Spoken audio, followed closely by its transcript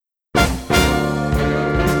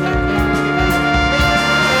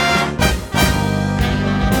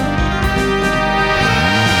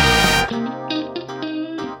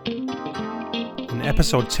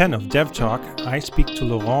episode 10 of DevTalk, I speak to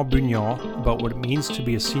Laurent Bugnion about what it means to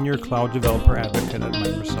be a senior cloud developer advocate at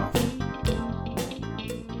Microsoft.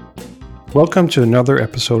 Welcome to another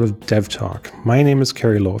episode of DevTalk. My name is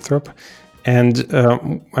Kerry Lothrop, and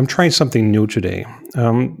I'm trying something new today.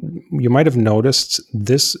 You might have noticed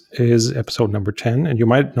this is episode number 10, and you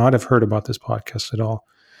might not have heard about this podcast at all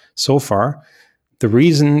so far. The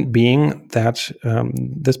reason being that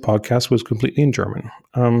this podcast was completely in German.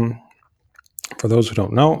 For those who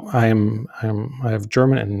don't know, I have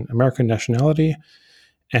German and American nationality,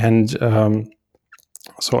 and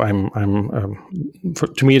so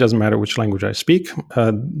to me, it doesn't matter which language I speak.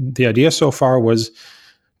 The idea so far was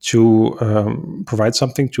to provide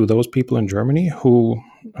something to those people in Germany who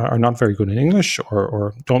are not very good in English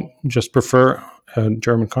or don't just prefer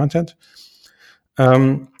German content.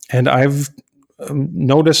 And I've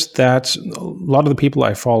noticed that a lot of the people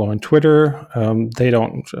I follow on Twitter, they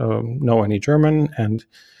don't know any German, and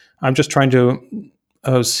I'm just trying to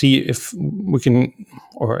see if we can,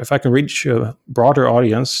 or if I can reach a broader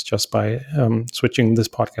audience just by switching this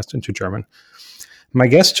podcast into German. My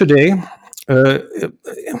guest today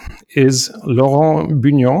is Laurent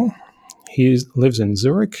Bugnion. He lives in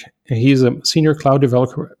Zurich. He's a senior cloud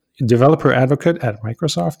developer advocate at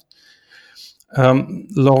Microsoft.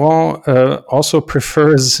 Laurent also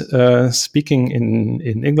prefers speaking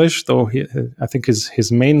in English, though I think his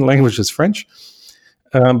main language is French.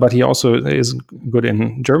 But he also is good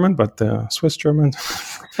in German, but Swiss German,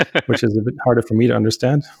 which is a bit harder for me to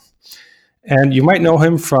understand. And you might know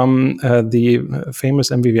him from the famous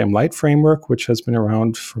MVVM Lite framework, which has been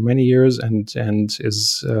around for many years and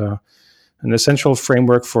is an essential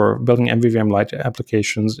framework for building MVVM Lite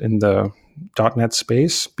applications in the .NET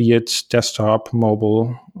space, be it desktop,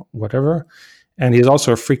 mobile, whatever. And he's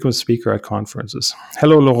also a frequent speaker at conferences.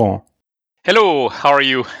 Hello, Laurent. Hello, how are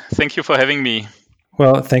you? Thank you for having me.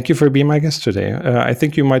 Well, thank you for being my guest today. I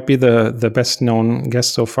think you might be the best known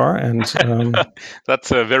guest so far, and that's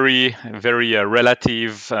a very, very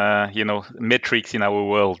relative, metrics in our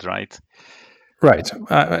world, right? Right.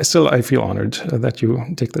 I feel honored that you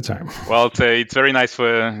take the time. Well, it's very nice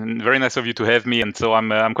of you to have me, and so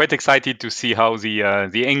I'm quite excited to see how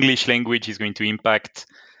the English language is going to impact,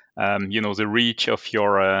 the reach of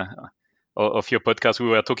your podcast. We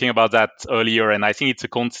were talking about that earlier, and I think it's a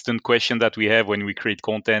constant question that we have when we create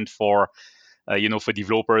content for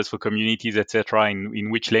developers, for communities, etc. In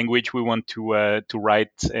which language we want to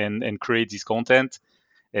write and create this content,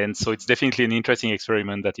 and so it's definitely an interesting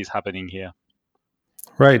experiment that is happening here.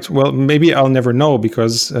 Right. Well, maybe I'll never know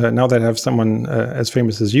because now that I have someone as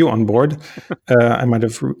famous as you on board, I might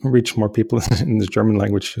have reached more people in the German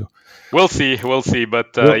language too. We'll see. But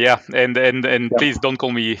yeah, and please don't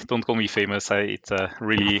call me famous. It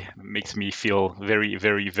really makes me feel very,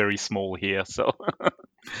 very, very small here. So.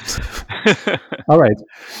 All right.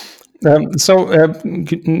 So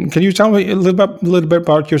can you tell me a little bit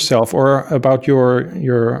about yourself or about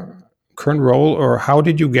your current role, or how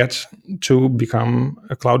did you get to become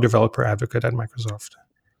a cloud developer advocate at Microsoft?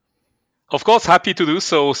 Of course, happy to do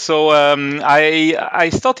so. So I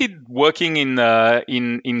started working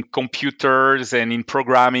in computers and in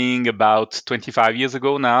programming about 25 years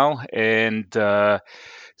ago now, and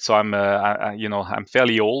so I'm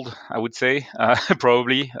fairly old, I would say,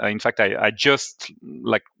 probably. In fact, I just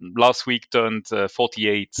last week turned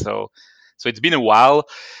 48, so it's been a while.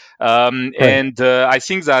 Right. And I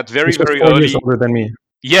think that very early. 4 years older than me.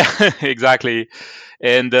 Yeah, exactly.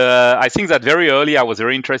 And I think that very early I was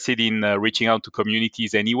very interested in reaching out to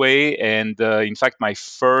communities anyway. And in fact, my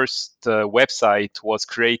first website was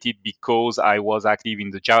created because I was active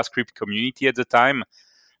in the JavaScript community at the time,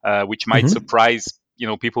 which might surprise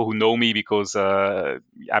people who know me because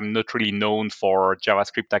I'm not really known for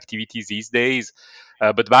JavaScript activities these days.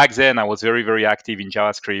 But back then, I was very, very active in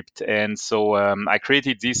JavaScript, and so I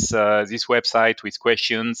created this website with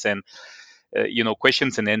questions and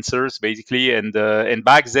questions and answers basically. And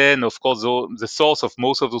back then, of course, the source of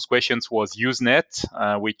most of those questions was Usenet,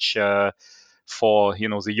 which for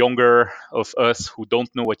the younger of us who don't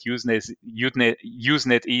know what Usenet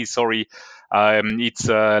is, sorry, it's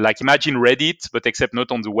like imagine Reddit, but except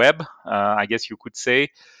not on the web, I guess you could say.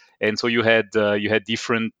 And so you had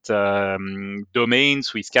different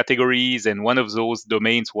domains with categories, and one of those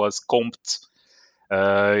domains was compt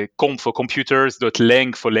for computers,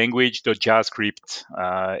 .lang for language, .javascript,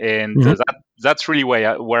 and that's really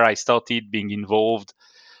where I started being involved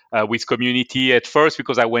with community at first,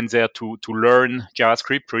 because I went there to learn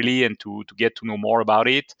JavaScript really and to get to know more about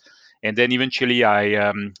it. And then eventually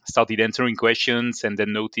I started answering questions and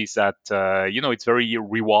then noticed that, it's very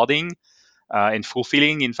rewarding and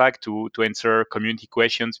fulfilling, in fact, to answer community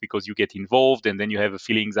questions, because you get involved and then you have a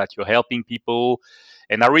feeling that you're helping people.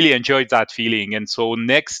 And I really enjoyed that feeling. And so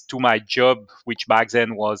next to my job, which back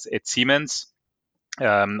then was at Siemens,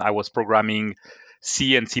 I was programming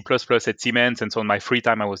C and C++ at Siemens. And so in my free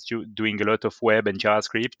time, I was doing a lot of web and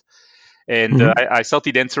JavaScript. And I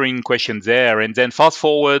started answering questions there. And then fast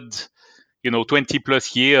forward, 20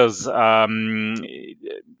 plus years, I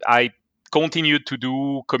continued to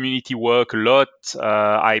do community work a lot.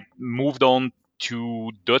 I moved on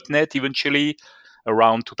to .NET eventually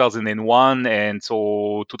around 2001. And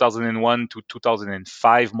so 2001 to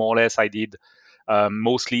 2005, more or less, I did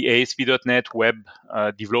mostly ASP.NET web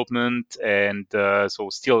development, and so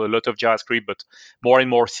still a lot of JavaScript, but more and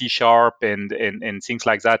more C# and things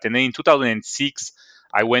like that. And then in 2006,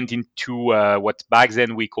 I went into what back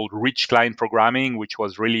then we called rich client programming, which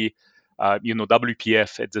was really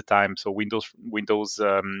WPF at the time. So Windows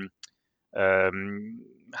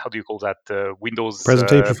how do you call that? Windows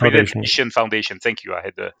Presentation Foundation. Thank you. I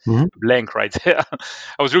had a blank right there.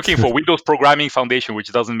 I was looking for Windows Programming Foundation,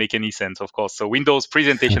 which doesn't make any sense, of course. So Windows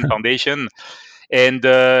Presentation Foundation. And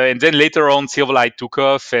then later on, Silverlight took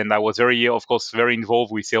off, and I was very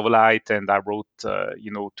involved with Silverlight, and I wrote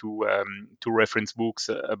two reference books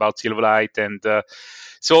about Silverlight, and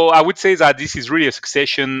so I would say that this is really a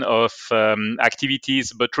succession of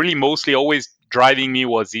activities, but really mostly always driving me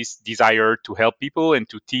was this desire to help people and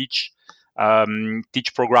to teach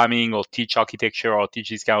programming or teach architecture or teach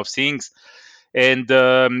these kind of things. And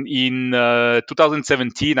in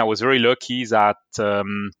 2017, I was very lucky that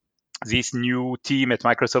this new team at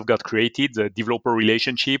Microsoft got created, the developer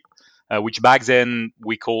relationship, which back then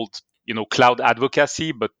we called, cloud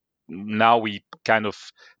advocacy, but now we kind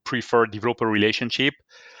of prefer developer relationship.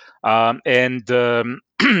 And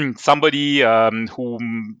somebody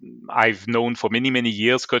whom I've known for many, many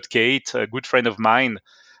years, Scott Kate, a good friend of mine,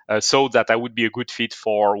 saw that I would be a good fit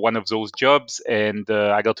for one of those jobs. And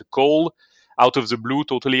I got a call out of the blue,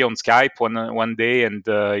 totally on Skype one day. And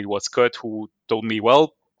it was Scott who told me,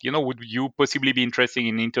 well, would you possibly be interested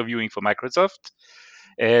in interviewing for Microsoft?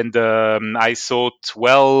 And I thought,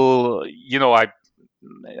 well,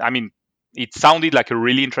 I mean, it sounded like a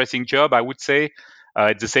really interesting job, I would say.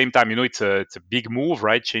 At the same time, it's a big move,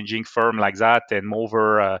 right? Changing firm like that, and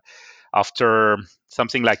moreover, after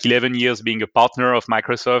something like 11 years being a partner of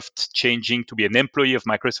Microsoft, changing to be an employee of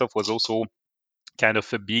Microsoft was also kind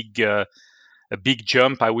of a big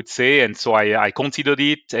jump, I would say. And so I considered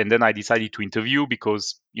it, and then I decided to interview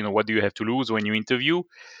because, what do you have to lose when you interview?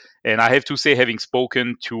 And I have to say, having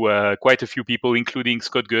spoken to quite a few people, including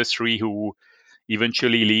Scott Guthrie, who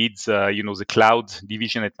eventually leads, the cloud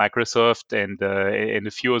division at Microsoft, and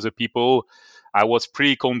a few other people, I was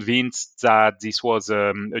pretty convinced that this was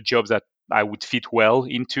a job that I would fit well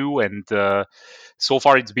into. And so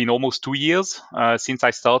far, it's been almost 2 years since I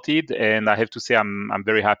started, and I have to say I'm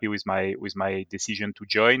very happy with my decision to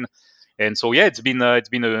join. And so yeah, it's been a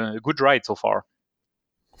good ride so far.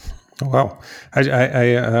 Wow,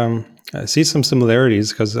 I see some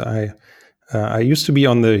similarities because I used to be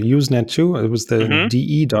on the Usenet too. It was the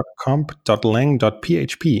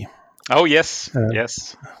de.comp.lang.php. Oh yes,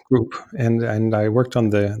 yes. Group, and I worked on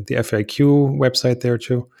the FAQ website there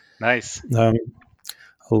too. Nice. A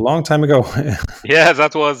long time ago. Yeah,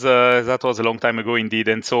 that was a long time ago indeed.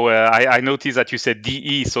 And so I noticed that you said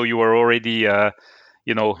DE, so you were already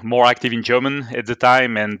more active in German at the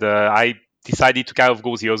time, and I decided to kind of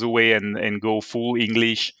go the other way and go full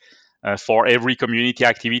English for every community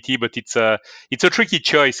activity. But it's a tricky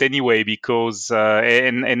choice anyway, because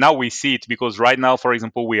and now we see it, because right now, for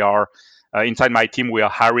example, we are inside my team, we are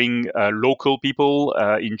hiring local people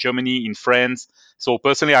in Germany, in France. So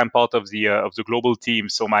personally, I'm part of the global team.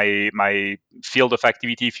 So my field of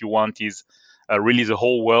activity, if you want, is really the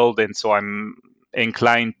whole world, and so I'm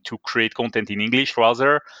inclined to create content in English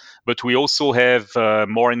rather. But we also have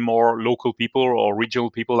more and more local people, or regional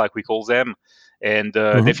people, like we call them. And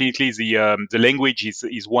definitely the language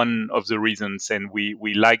is one of the reasons, and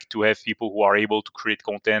we like to have people who are able to create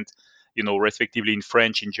content, respectively in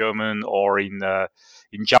French, in German, or in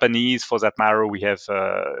Japanese, for that matter. We have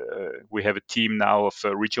a team now of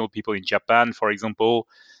regional people in Japan, for example.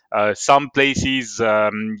 Some places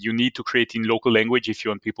you need to create in local language if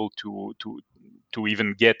you want people to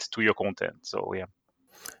even get to your content. So yeah.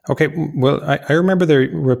 Okay, well, I remember there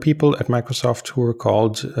were people at Microsoft who were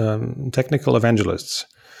called technical evangelists.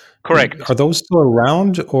 Correct. Are those still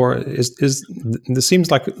around, or is this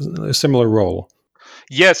seems like a similar role?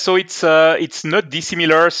 Yeah, so it's not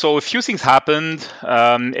dissimilar. So a few things happened,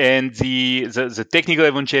 and the technical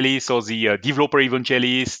evangelist or the developer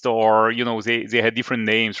evangelist, or they had different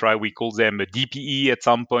names, right? We call them a DPE at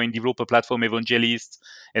some point, developer platform evangelist,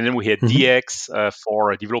 and then we had Hmm. DX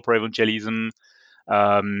for developer evangelism.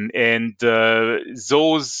 And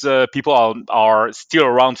those people are still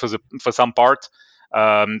around for some part.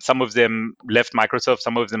 Some of them left Microsoft,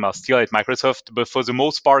 some of them are still at Microsoft, but for the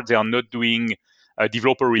most part, they are not doing a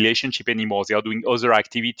developer relationship anymore. They are doing other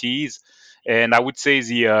activities. And I would say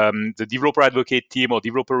the developer advocate team or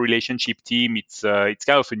developer relationship team, it's kind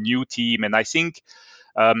of a new team. And I think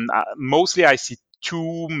mostly I see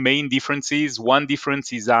two main differences. One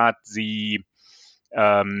difference is that the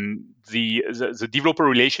developer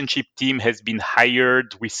relationship team has been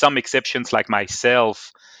hired, with some exceptions like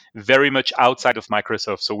myself, very much outside of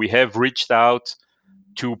Microsoft. So we have reached out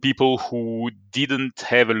to people who didn't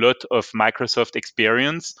have a lot of Microsoft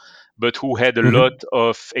experience, but who had a lot Hmm.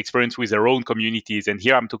 of experience with their own communities. And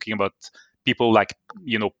here I'm talking about people like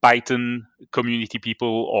Python community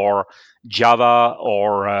people, or Java,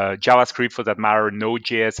 or JavaScript for that matter,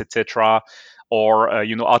 Node.js, etc., or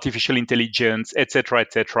artificial intelligence, etc.,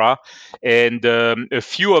 etc. And a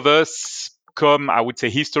few of us come, I would say,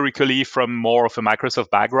 historically from more of a Microsoft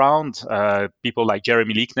background. People like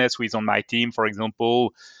Jeremy Leakness, who is on my team, for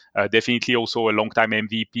example, definitely also a long-time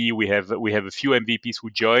MVP. We have a few MVPs who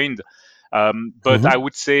joined. But I Hmm.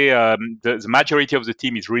 would say the majority of the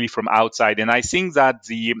team is really from outside. And I think that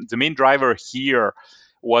the main driver here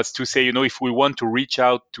was to say, if we want to reach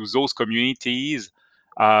out to those communities,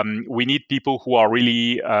 we need people who are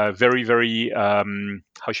really very, very,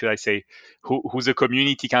 how should I say, who the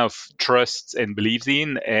community kind of trusts and believes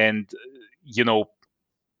in. And, you know,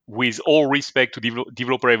 with all respect to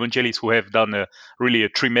developer evangelists who have done really a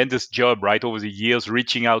tremendous job right over the years,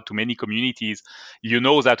 reaching out to many communities,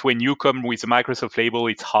 that when you come with a Microsoft label,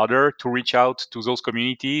 it's harder to reach out to those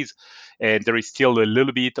communities. And there is still a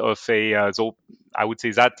little bit of so I would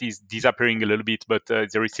say that is disappearing a little bit, but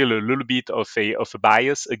there is still a little bit of a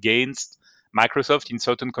bias against Microsoft in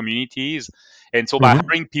certain communities. And so by Hmm.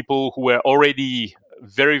 hiring people who were already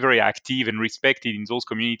very, very active and respected in those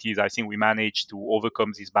communities, I think we managed to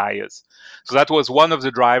overcome this bias. So that was one of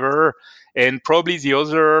the driver. And probably the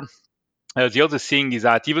other thing is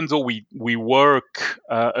that even though we work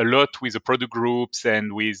a lot with the product groups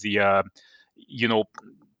and with the you know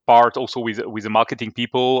part also with the marketing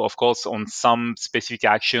people, of course, on some specific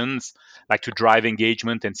actions like to drive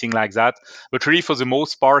engagement and things like that. But really, for the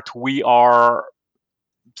most part, we are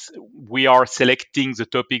selecting the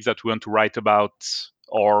topics that we want to write about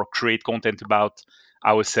or create content about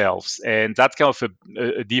ourselves. And that's kind of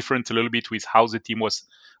a difference a little bit with how the team was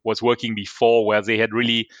working before, where they had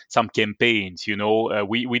really some campaigns.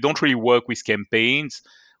 We don't really work with campaigns.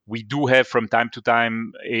 We do have from time to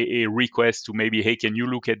time a request to maybe, hey, can you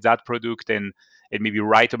look at that product and maybe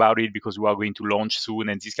write about it because we are going to launch soon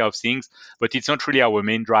and these kind of things. But it's not really our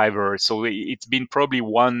main driver. So it's been probably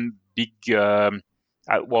one big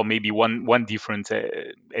well, maybe one difference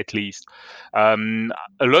at least. A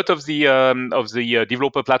lot of the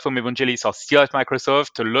developer platform evangelists are still at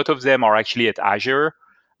Microsoft. A lot of them are actually at Azure.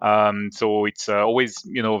 So it's always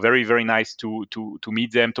very, very nice to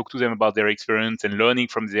meet them, talk to them about their experience and learning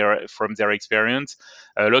from their experience.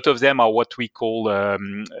 A lot of them are what we call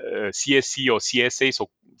CSC or CSA. So,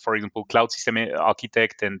 for example, cloud system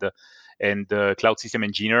architect and cloud system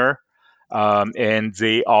engineer. And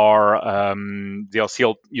they are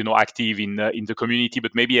still active in the community,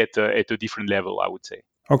 but maybe at a different level, I would say.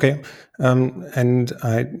 Okay, and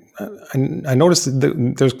I noticed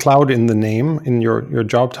that there's cloud in the name in your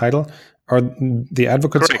job title. Are the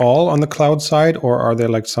advocates Correct. all on the cloud side, or are there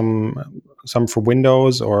like some for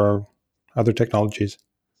Windows or other technologies?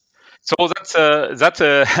 So that's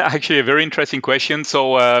actually a very interesting question.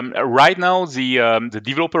 So right now, the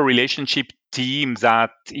developer relationship team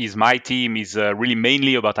that is my team is really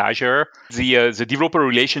mainly about Azure. The developer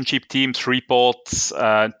relationship teams reports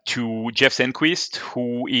to Jeff Senquist,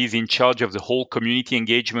 who is in charge of the whole community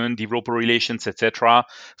engagement, developer relations, etc.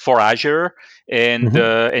 for Azure. And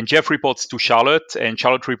Hmm. and Jeff reports to Charlotte, and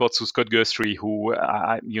Charlotte reports to Scott Guthrie, whom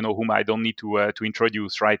I don't need to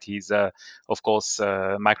introduce. Right, he's of course,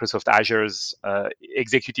 Microsoft Azure's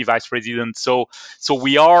executive vice president. So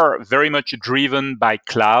we are very much driven by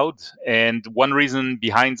cloud, and one reason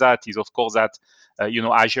behind that is, of course, that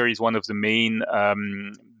Azure is one of the main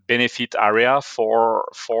benefit area for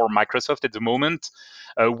Microsoft at the moment.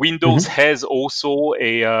 Windows Hmm. has also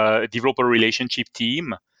a developer relationship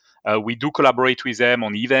team. We do collaborate with them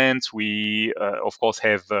on events. We, of course,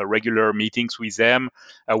 have regular meetings with them.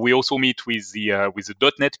 We also meet with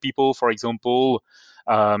the .NET people, for example,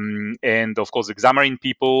 and of course the Xamarin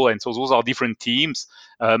people. And so those are different teams.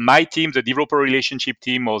 My team, the developer relationship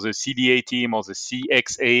team, or the CDA team, or the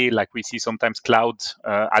CXA, like we see sometimes cloud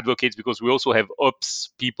advocates, because we also have ops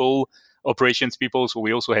people, operations people. So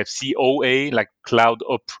we also have COA, like cloud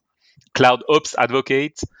ops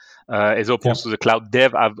advocate, as Yeah. opposed to the cloud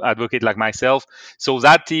dev advocate like myself. So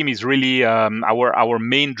that team is really our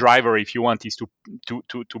main driver, if you want, is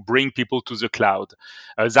to bring people to the cloud.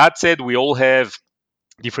 That said, we all have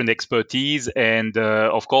different expertise, and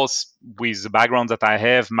of course, with the background that I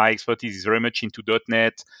have, my expertise is very much into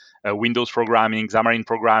 .NET, Windows programming, Xamarin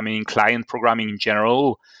programming, client programming in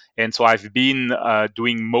general. And so I've been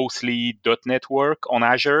doing mostly .NET work on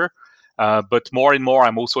Azure. But more and more,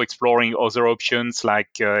 I'm also exploring other options,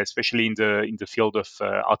 like especially in the field of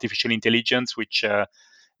artificial intelligence, which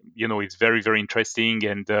is very very interesting,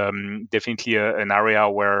 and definitely an area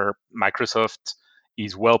where Microsoft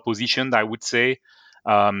is well positioned, I would say.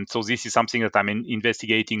 So this is something that I'm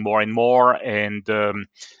investigating more and more, and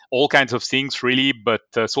all kinds of things really. But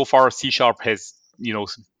so far, C#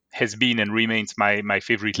 has been and remains my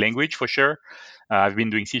favorite language for sure. I've been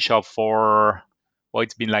doing C# for, well,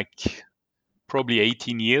 it's been like probably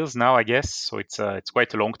 18 years now, I guess. So it's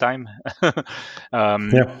quite a long time. um,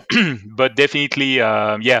 Yeah. but definitely,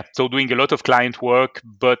 yeah. So doing a lot of client work,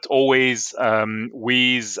 but always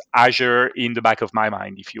with Azure in the back of my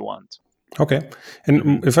mind, if you want. Okay.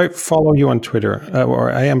 And if I follow you on Twitter,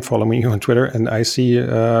 or I am following you on Twitter, and I see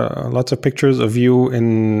lots of pictures of you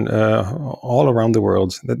in all around the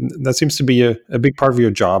world, that seems to be a big part of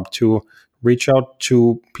your job, to reach out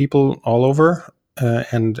to people all over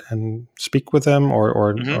and speak with them,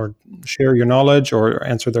 Mhm. or share your knowledge or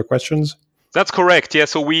answer their questions. That's correct. Yeah.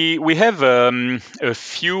 So we have a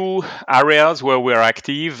few areas where we're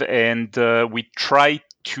active, and we try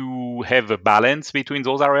to have a balance between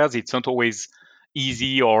those areas. It's not always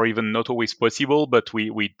easy, or even not always possible, but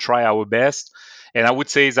we try our best. And I would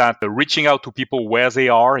say that reaching out to people where they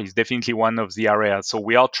are is definitely one of the areas. So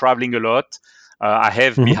we are traveling a lot. I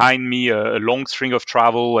have Hmm. behind me a long string of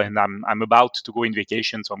travel, and I'm about to go in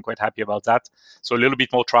vacation, so I'm quite happy about that. So a little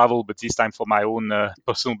bit more travel, but this time for my own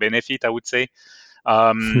personal benefit, I would say.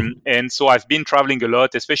 And so I've been traveling a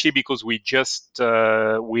lot, especially because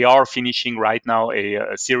we are finishing right now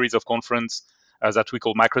a series of conference that we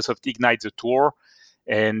call Microsoft Ignite the Tour.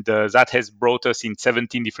 And that has brought us in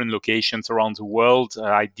 17 different locations around the world.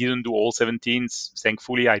 I didn't do all 17.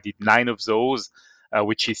 Thankfully, I did 9 of those,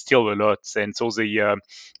 which is still a lot. And so the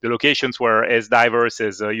locations were as diverse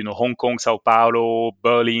as Hong Kong, Sao Paulo,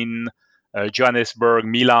 Berlin, Johannesburg,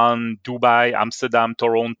 Milan, Dubai, Amsterdam,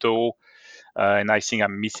 Toronto, and I think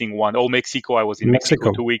I'm missing one. Oh, Mexico! I was in Mexico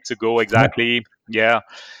Mexico. 2 weeks ago, Yeah. exactly. Yeah,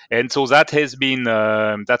 and so that has been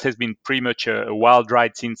pretty much a wild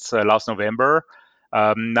ride since last November.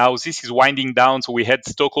 Now this is winding down. So we had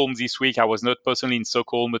Stockholm this week. I was not personally in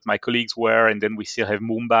Stockholm, but my colleagues were, and then we still have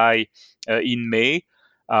Mumbai in May.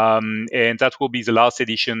 And that will be the last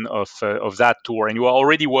edition of that tour. And we are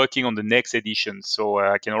already working on the next edition, so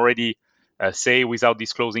I can already say, without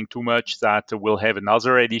disclosing too much, that we'll have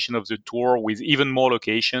another edition of the tour with even more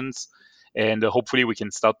locations, and hopefully we can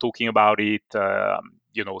start talking about it,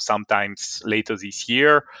 sometimes later this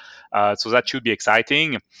year. So that should be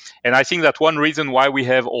exciting. And I think that one reason why we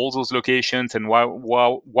have all those locations, and why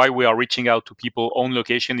we are reaching out to people on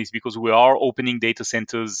location, is because we are opening data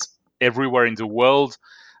centers everywhere in the world.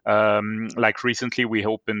 Like recently, we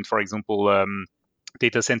opened, for example,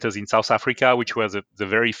 data centers in South Africa, which was the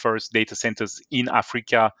very first data centers in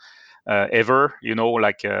Africa ever,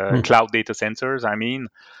 like Mm. cloud data centers, I mean.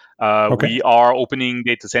 Okay. We are opening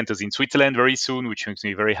data centers in Switzerland very soon, which makes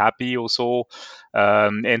me very happy also.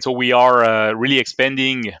 And so we are really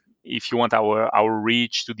expanding, if you want, our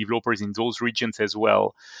reach to developers in those regions as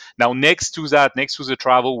well. Now, next to that, next to the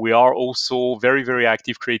travel, we are also very, very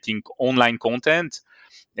active creating online content.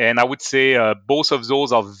 And I would say both of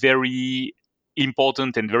those are very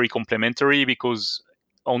important and very complementary, because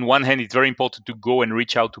on one hand, it's very important to go and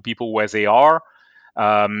reach out to people where they are,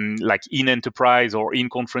 like in enterprise or in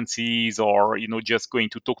conferences, or just going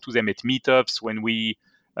to talk to them at meetups. When we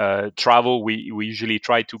travel, we usually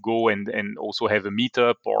try to go and also have a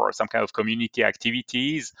meetup or some kind of community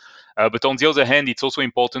activities. But on the other hand, it's also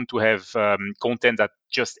important to have content that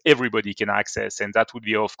just everybody can access, and that would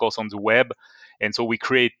be, of course, on the web. And so we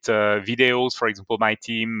create videos. For example, my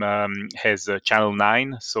team has Channel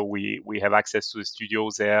 9, so we have access to the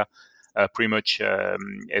studios there pretty much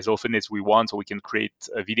as often as we want, so we can create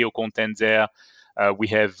video content there. We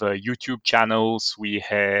have YouTube channels, we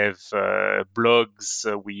have blogs,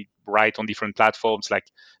 we write on different platforms like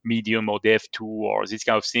Medium or Dev2 or these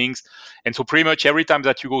kind of things. And so pretty much every time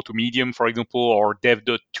that you go to Medium, for example, or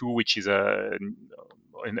Dev.to, which is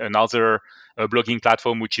another blogging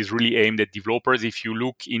platform which is really aimed at developers, if you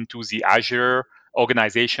look into the Azure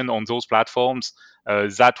organization on those platforms,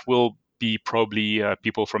 that will be probably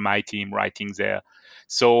people from my team writing there.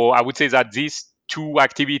 So I would say that these two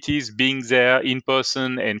activities, being there in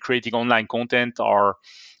person and creating online content, are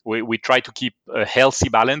we try to keep a healthy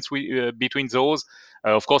balance between those.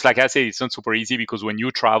 Of course, like I said, it's not super easy because when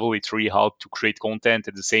you travel, it's really hard to create content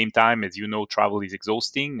at the same time. As you know, travel is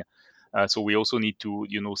exhausting. So we also need to,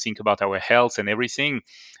 think about our health and everything.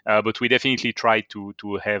 But we definitely try to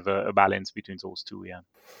have a balance between those two. Yeah.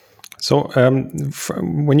 So,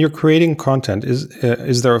 when you're creating content,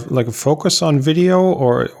 is there like a focus on video,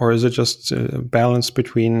 or is it just a balance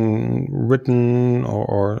between written,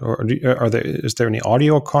 or is there any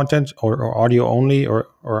audio content, or audio only, or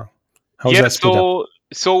how is Yeah, that split up?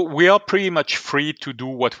 so we are pretty much free to do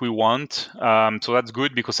what we want. So that's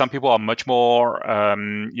good because some people are much more,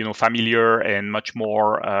 familiar and much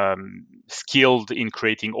more skilled in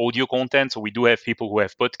creating audio content. So we do have people who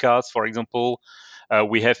have podcasts, for example.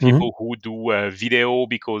 We have Hmm. people who do video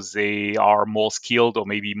because they are more skilled or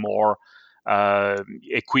maybe more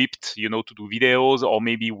equipped, to do videos, or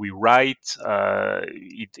maybe we write.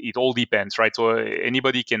 It all depends, right? So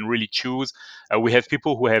anybody can really choose. We have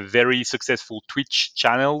people who have very successful Twitch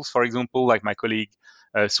channels, for example, like my colleague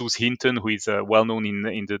Suze Hinton, who is well known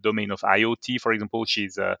in the domain of IoT, for example.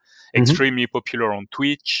 She's Hmm. extremely popular on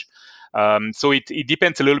Twitch. So it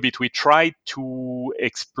depends a little bit. We try to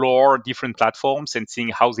explore different platforms and seeing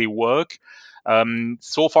how they work.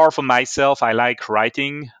 So far for myself, I like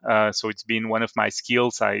writing. So it's been one of my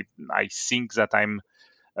skills. I think that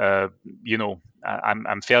uh,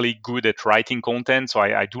 I'm fairly good at writing content, so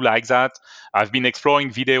I do like that. I've been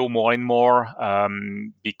exploring video more and more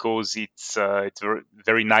because it's a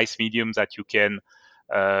very nice medium that you can,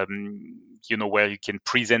 where you can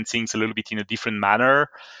present things a little bit in a different manner.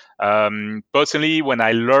 Personally, when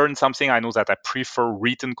I learn something, I know that I prefer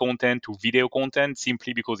written content to video content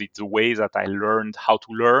simply because it's the way that I learned how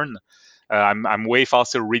to learn. I'm way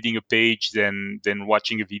faster reading a page than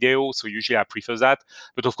watching a video, so usually I prefer that.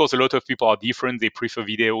 But of course, a lot of people are different. They prefer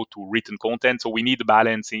video to written content, so we need a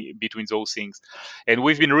balance between those things. And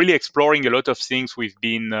we've been really exploring a lot of things. We've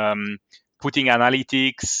been putting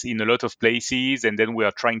analytics in a lot of places, and then we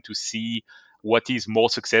are trying to see what is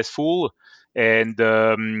more successful. And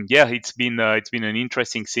it's been an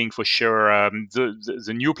interesting thing for sure.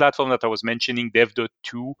 The new platform that I was mentioning,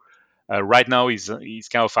 Dev.to, right now is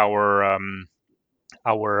kind of our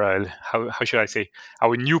how should I say,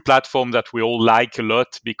 our new platform that we all like a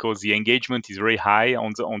lot because the engagement is very high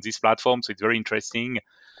on this platform. So it's very interesting.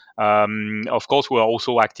 Of course, we are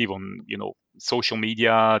also active on social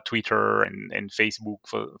media, Twitter and Facebook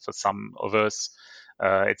for some of us.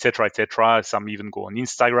 Etc. Etc. Some even go on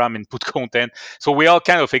Instagram and put content. So we are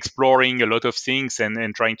kind of exploring a lot of things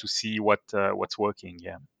and trying to see what's working.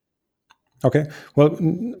 Yeah. Okay. Well,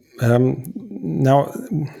 now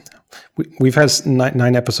we've had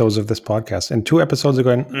nine episodes of this podcast, and 2 episodes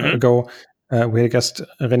Hmm. ago we had a guest,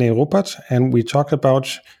 René Ruppert, and we talked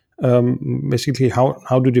about basically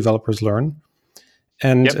how do developers learn.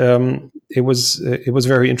 And Yep. it was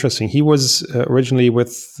very interesting. He was originally with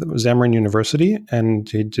Xamarin University, and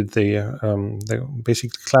he did the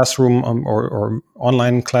basic classroom or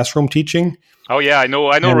online classroom teaching. Oh yeah, I know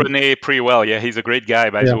And Rene pretty well. Yeah, he's a great guy,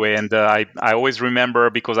 by yeah, the way. And I always remember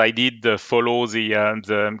because I did follow the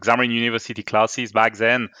Xamarin University classes back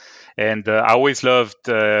then, and I always loved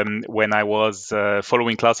when I was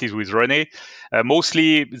following classes with Rene.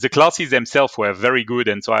 Mostly the classes themselves were very good,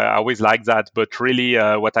 and so I always liked that. But really,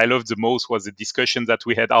 what I loved the most was the discussion that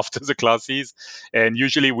we had after the classes, and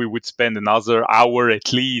usually we would spend another hour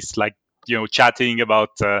at least, like chatting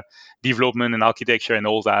about. Development and architecture and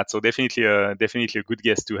all that. So definitely a good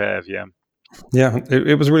guest to have. Yeah. yeah,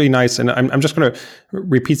 it was really nice. And I'm just going to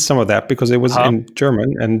repeat some of that because it was Huh? in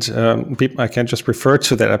German, and I can't just refer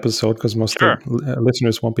to that episode because most of Sure. the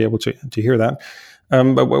listeners won't be able to hear that.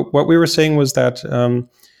 But what we were saying was that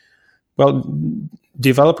well,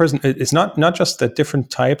 developers, it's not just that different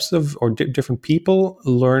types of or different people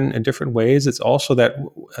learn in different ways. It's also that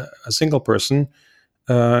a single person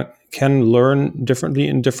can learn differently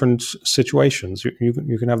in different situations.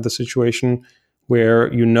 You can have the situation where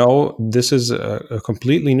this is a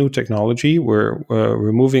completely new technology. We're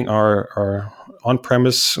moving our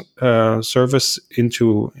on-premise service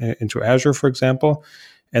into Azure, for example,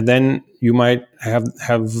 and then you might have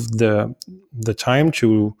the time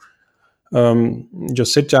to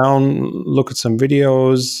just sit down, look at some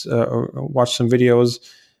videos, or watch some videos,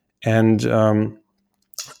 and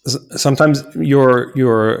sometimes you're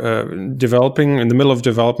developing in the middle of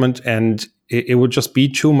development, and it would just be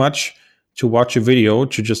too much to watch a video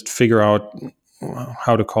to just figure out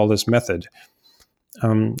how to call this method.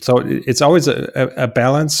 So it's always a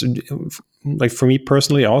balance. Like for me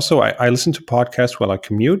personally, also I listen to podcasts while I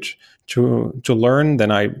commute to learn.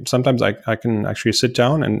 Then I sometimes I can actually sit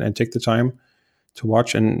down and take the time to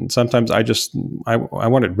watch, and sometimes I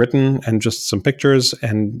want it written and just some pictures,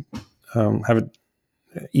 and have it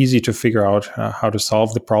easy to figure out how to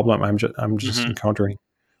solve the problem I'm just Mhm. encountering.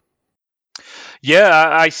 Yeah,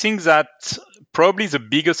 I think that probably the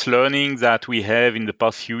biggest learning that we have in the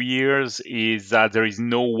past few years is that there is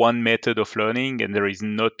no one method of learning and there is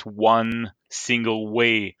not one single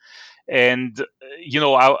way. And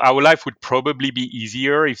our life would probably be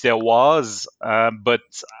easier if there was, but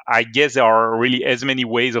I guess there are really as many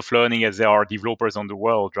ways of learning as there are developers on the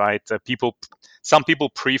world, right? Some people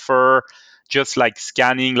prefer just like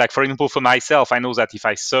scanning. Like, for example, for myself, I know that if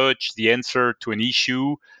I search the answer to an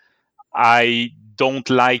issue, I don't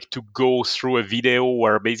like to go through a video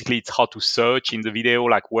where basically it's how to search in the video,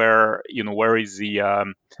 like where is the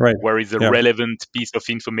Right. where is the Yeah. relevant piece of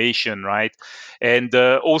information, right? And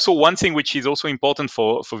also one thing which is also important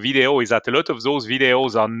for video is that a lot of those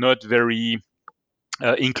videos are not very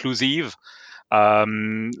inclusive.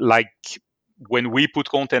 Like when we put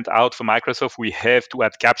content out for Microsoft, we have to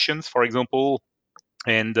add captions, for example,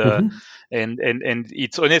 and Hmm.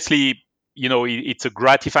 it's honestly, it's a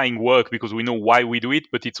gratifying work because we know why we do it,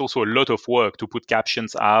 but it's also a lot of work to put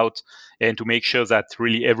captions out and to make sure that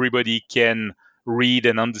really everybody can read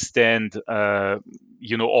and understand,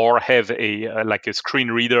 or have a like a screen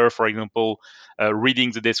reader, for example,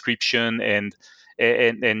 reading the description and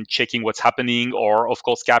checking what's happening, or of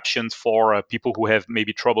course captions for people who have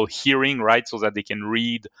maybe trouble hearing, right, so that they can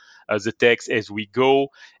read the text as we go.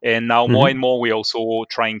 And now more and Hmm. more, we're also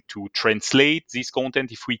trying to translate this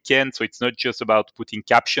content if we can. So it's not just about putting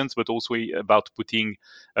captions, but also about putting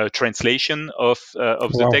translation of the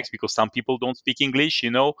Wow. text, because some people don't speak English.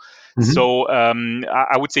 Hmm. So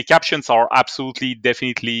I would say captions are absolutely,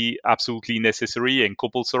 definitely, absolutely necessary and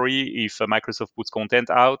compulsory if Microsoft puts content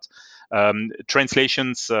out.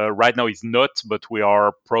 Translations right now is not, but we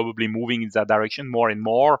are probably moving in that direction more and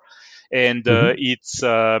more. And Hmm. it's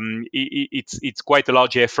quite a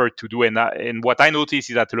large effort to do. And what I notice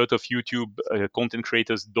is that a lot of YouTube content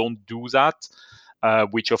creators don't do that,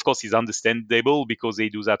 which of course is understandable because they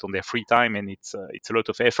do that on their free time, and it's a lot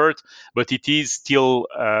of effort. But it is still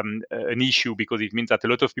an issue because it means that a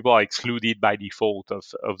lot of people are excluded by default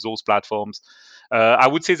of those platforms. I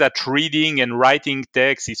would say that reading and writing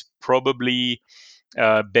text is probably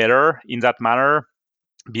better in that manner,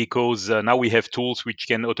 because now we have tools which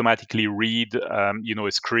can automatically read, a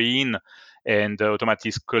screen and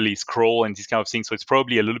automatically scroll and this kind of thing. So it's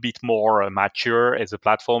probably a little bit more mature as a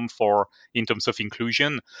platform for in terms of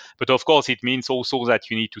inclusion. But of course, it means also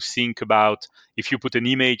that you need to think about, if you put an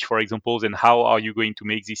image, for example, then how are you going to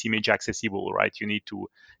make this image accessible, right? You need to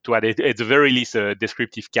add it, at the very least, a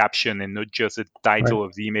descriptive caption and not just a Right. title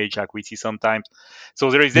of the image like we see sometimes. So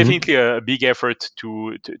there is Hmm. definitely a big effort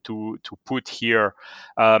to put here.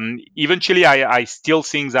 Eventually, I still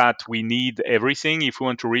think that we need everything if we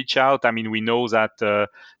want to reach out. I mean, we know that,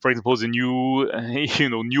 for example, the new,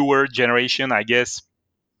 newer generation, I guess,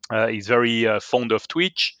 is very fond of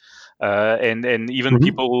Twitch. And even Hmm.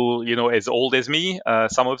 people, as old as me,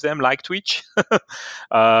 some of them like Twitch.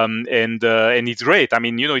 And it's great. I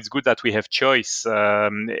mean, it's good that we have choice.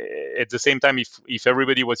 At the same time, if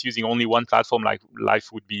everybody was using only one platform, like, life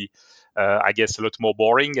would be, I guess, a lot more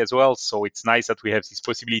boring as well. So it's nice that we have this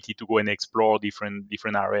possibility to go and explore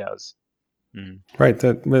different areas. Mm. Right.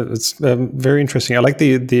 It's very interesting. I like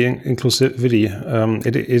the inclusivity.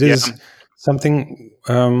 It Yeah. is something.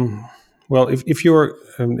 Well, if you're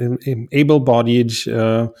able-bodied,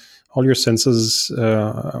 all your senses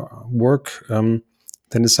work, then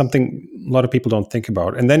it's something a lot of people don't think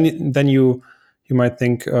about. And then you might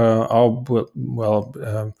think, oh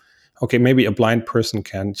well, okay, maybe a blind person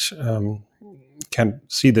can't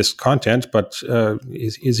see this content, but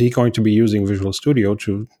is he going to be using Visual Studio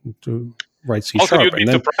to write C Also, sharp? you'd be And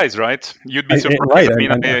then surprised, right? You'd be surprised. right, I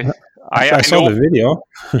mean, I I saw know. the video.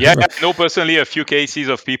 Yeah, I know personally a few cases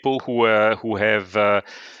of people who have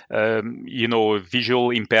visual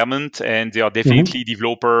impairment, and they are Hmm. definitely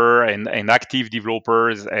developer and active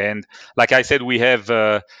developers. And like I said, we have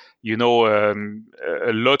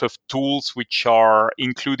a lot of tools which are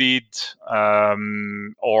included,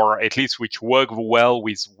 or at least which work well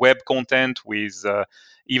with web content, with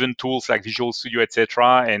even tools like Visual Studio,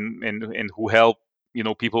 etc., and who help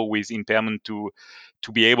people with impairment to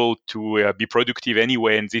be able to be productive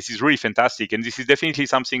anyway. And this is really fantastic. And this is definitely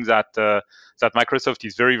something that Microsoft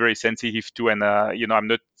is very, very sensitive to. And I'm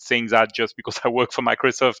not saying that just because I work for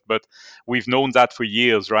Microsoft, but we've known that for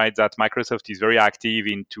years, right? That Microsoft is very active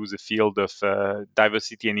into the field of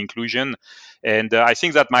diversity and inclusion. And I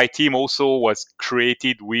think that my team also was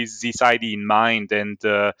created with this idea in mind. And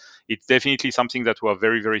it's definitely something that we're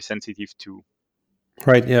very, very sensitive to.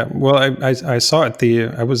 Right. Yeah. Well, I saw at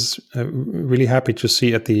I was really happy to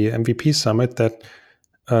see at the MVP summit that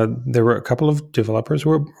there were a couple of developers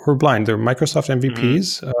who were blind. They're Microsoft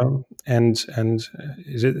MVPs, and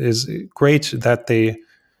it is great that they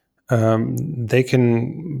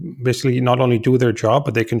can basically not only do their job,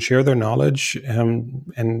 but they can share their knowledge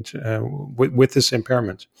with this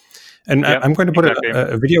impairment. And Yeah, I'm going to put exactly.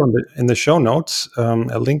 a video in the show notes,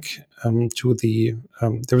 a link to the.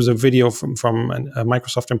 There was a video from a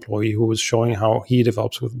Microsoft employee who was showing how he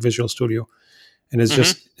develops with Visual Studio, and it's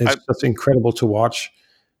just incredible to watch.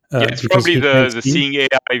 Yeah, it's Because probably he can the see. Seeing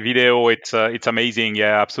AI video. It's amazing.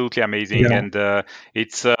 Yeah, absolutely amazing. Yeah. And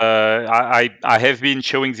it's I have been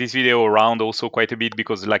showing this video around also quite a bit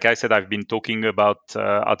because, like I said, I've been talking about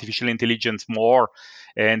artificial intelligence more,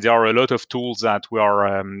 and there are a lot of tools that we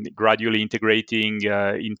are gradually integrating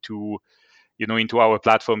into our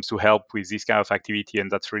platforms to help with this kind of activity,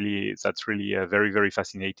 and that's really very, very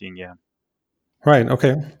fascinating. Yeah. Right.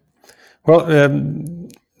 Okay. Well,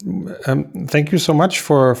 thank you so much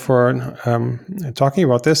for talking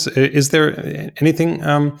about this. Is there anything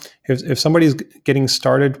if somebody's getting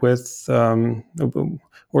started with, or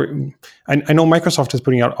I know Microsoft is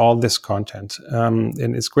putting out all this content,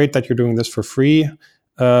 and it's great that you're doing this for free.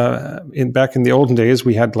 Back in the olden days,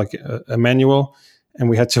 we had like a manual, and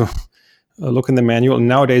we had to look in the manual. And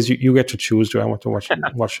nowadays, you get to choose: do I want to watch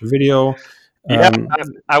a video? Yeah,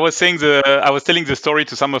 I was telling the story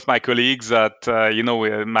to some of my colleagues that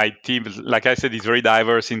my team, like I said, is very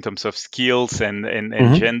diverse in terms of skills and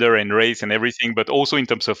gender and race and everything, but also in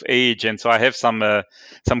terms of age. And so I have some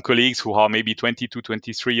colleagues who are maybe 22,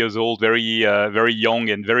 23 years old, very very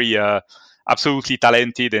young and very absolutely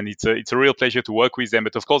talented, and it's a real pleasure to work with them.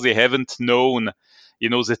 But of course, they haven't known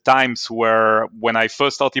the times where when I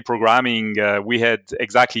first started programming, we had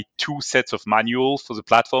exactly 2 sets of manuals for the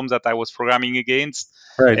platforms that I was programming against.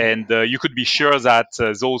 Right. And you could be sure that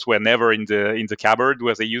those were never in the cupboard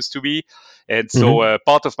where they used to be. And so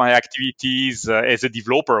part of my activities as a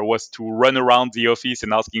developer was to run around the office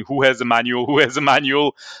and asking who has a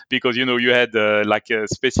manual, because you had like a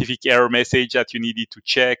specific error message that you needed to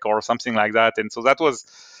check or something like that. And so that was,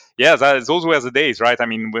 yeah, those were the days, right? I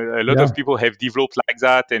mean, a lot of people have developed like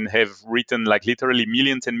that and have written like literally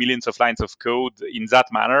millions and millions of lines of code in that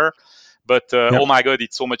manner. But oh my God,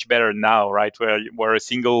 it's so much better now, right? Where a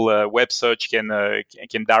single web search can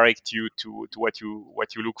direct you to what you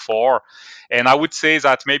look for. And I would say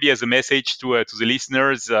that maybe as a message to the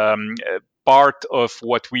listeners, part of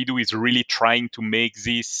what we do is really trying to make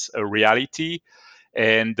this a reality.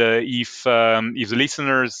 And if the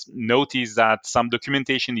listeners notice that some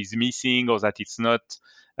documentation is missing, or that it's not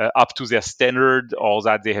up to their standard, or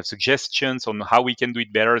that they have suggestions on how we can do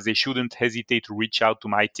it better, they shouldn't hesitate to reach out to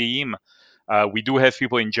my team. We do have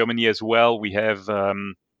people in Germany as well. We have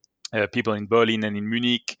people in Berlin and in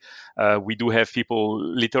Munich. We do have people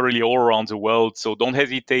literally all around the world. So don't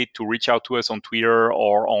hesitate to reach out to us on Twitter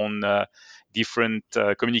or on different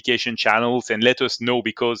communication channels and let us know,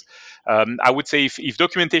 because I would say if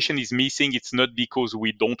documentation is missing, it's not because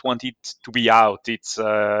we don't want it to be out. It's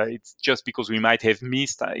just because we might have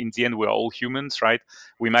missed. In the end, we're all humans, right?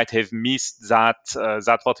 We might have missed that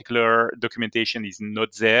that particular documentation is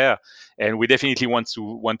not there, and we definitely want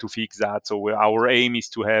to fix that. So our aim is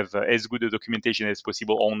to have as good a documentation as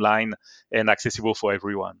possible online and accessible for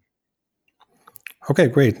everyone. Okay,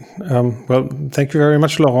 great. Well, thank you very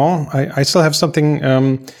much, Laurent. I still have something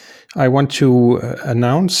I want to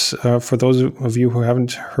announce for those of you who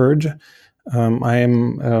haven't heard. I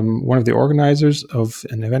am one of the organizers of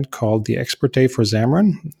an event called the Expert Day for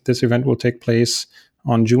Xamarin. This event will take place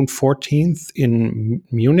on June 14th in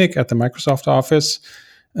Munich at the Microsoft office.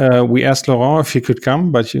 We asked Laurent if he could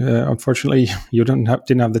come, but unfortunately, you didn't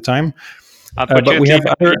have the time. But we have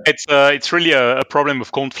it's really a problem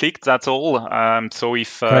of conflict. That's all. So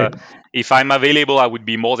if if I'm available, I would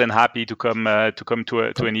be more than happy to come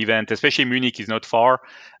to an event. Especially Munich is not far,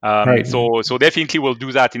 Right. so definitely we'll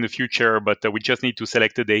do that in the future. But we just need to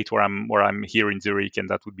select a date where I'm here in Zurich, and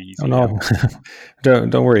that would be easy. Oh no,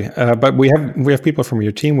 don't worry. But we have people from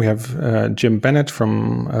your team. We have Jim Bennett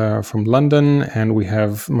from London, and we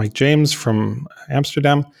have Mike James from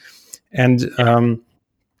Amsterdam, and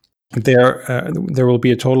there will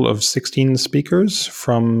be a total of 16 speakers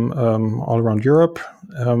from all around Europe,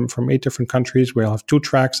 from 8 different countries. We'll have 2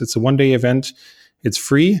 tracks. It's a one-day event. It's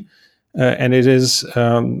free, and it is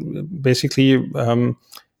basically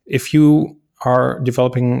if you are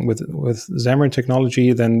developing with Xamarin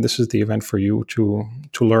technology, then this is the event for you to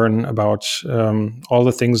learn about all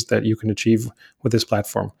the things that you can achieve with this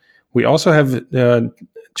platform. We also have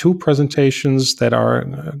 2 presentations that are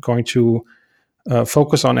going to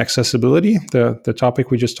focus on accessibility, the topic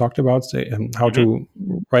we just talked about, how to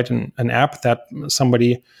write an app that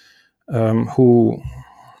somebody who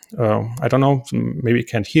I don't know, maybe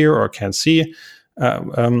can't hear or can't see,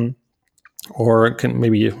 or can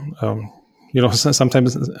maybe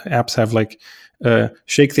sometimes apps have like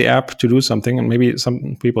shake the app to do something, and maybe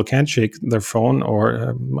some people can't shake their phone,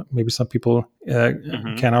 or maybe some people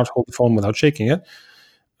cannot hold the phone without shaking it.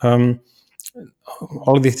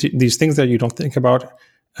 All of these things that you don't think about,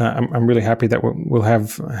 I'm really happy that we'll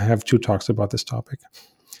have 2 talks about this topic.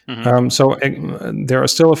 So there are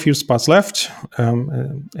still a few spots left,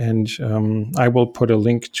 and I will put a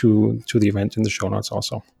link to the event in the show notes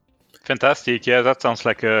also. Fantastic. Yeah, that sounds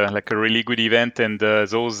like a really good event, and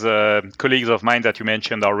those colleagues of mine that you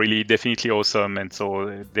mentioned are really definitely awesome, and so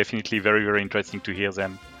definitely very, very interesting to hear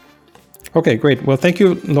them. Okay, great. Well, thank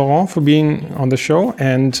you, Laurent, for being on the show.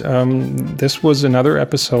 And this was another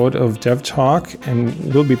episode of DevTalk,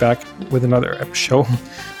 and we'll be back with another show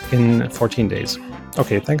in 14 days.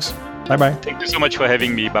 Okay, thanks. Bye-bye. Thank you so much for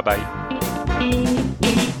having me. Bye-bye.